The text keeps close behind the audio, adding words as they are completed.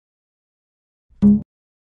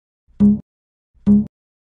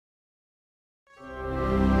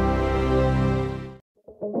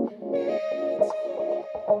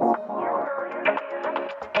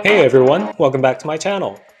Hey everyone, welcome back to my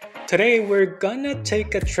channel. Today we're gonna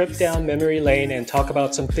take a trip down memory lane and talk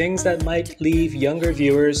about some things that might leave younger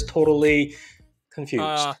viewers totally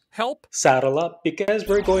confused. Help? Saddle up because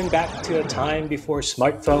we're going back to a time before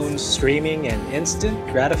smartphones, streaming, and instant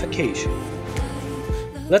gratification.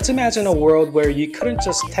 Let's imagine a world where you couldn't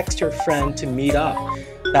just text your friend to meet up.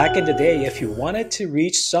 Back in the day, if you wanted to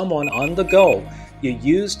reach someone on the go, you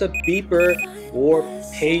used a beeper or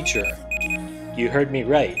pager. You heard me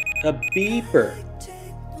right, a beeper.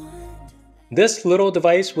 This little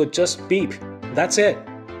device would just beep. That's it.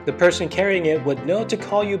 The person carrying it would know to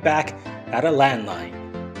call you back at a landline.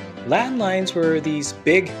 Landlines were these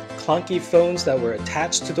big, clunky phones that were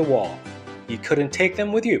attached to the wall. You couldn't take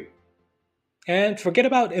them with you. And forget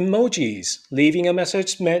about emojis. Leaving a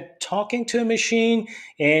message meant talking to a machine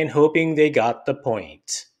and hoping they got the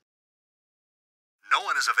point. No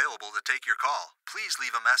one is available to take your call. Please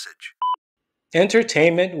leave a message.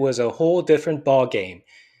 Entertainment was a whole different ballgame.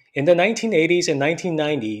 In the 1980s and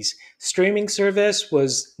 1990s, streaming service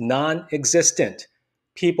was non-existent.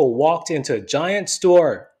 People walked into a giant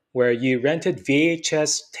store where you rented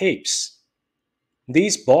VHS tapes.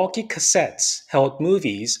 These bulky cassettes held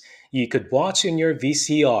movies you could watch in your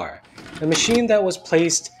VCR, a machine that was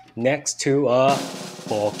placed next to a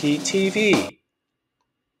bulky TV.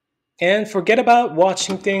 And forget about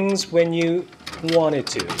watching things when you wanted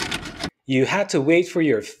to. You had to wait for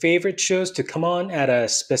your favorite shows to come on at a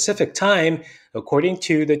specific time according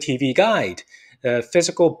to the TV Guide, a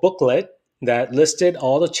physical booklet that listed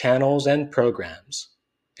all the channels and programs.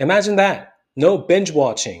 Imagine that. No binge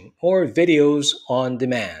watching or videos on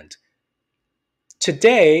demand.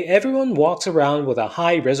 Today, everyone walks around with a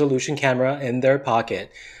high-resolution camera in their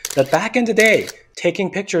pocket. But back in the day,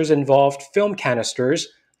 taking pictures involved film canisters,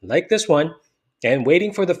 like this one, and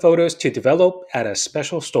waiting for the photos to develop at a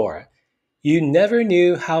special store. You never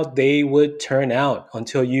knew how they would turn out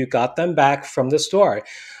until you got them back from the store,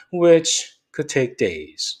 which could take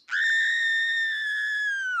days.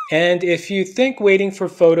 And if you think waiting for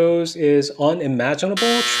photos is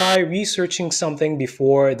unimaginable, try researching something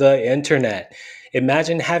before the internet.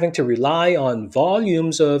 Imagine having to rely on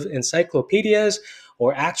volumes of encyclopedias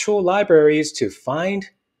or actual libraries to find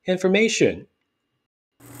information.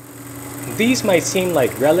 These might seem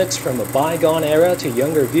like relics from a bygone era to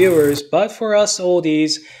younger viewers, but for us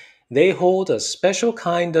oldies, they hold a special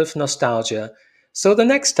kind of nostalgia. So the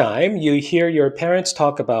next time you hear your parents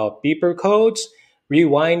talk about beeper codes,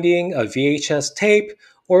 rewinding a VHS tape,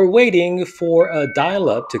 or waiting for a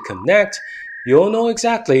dial-up to connect, you'll know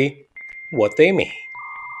exactly what they mean.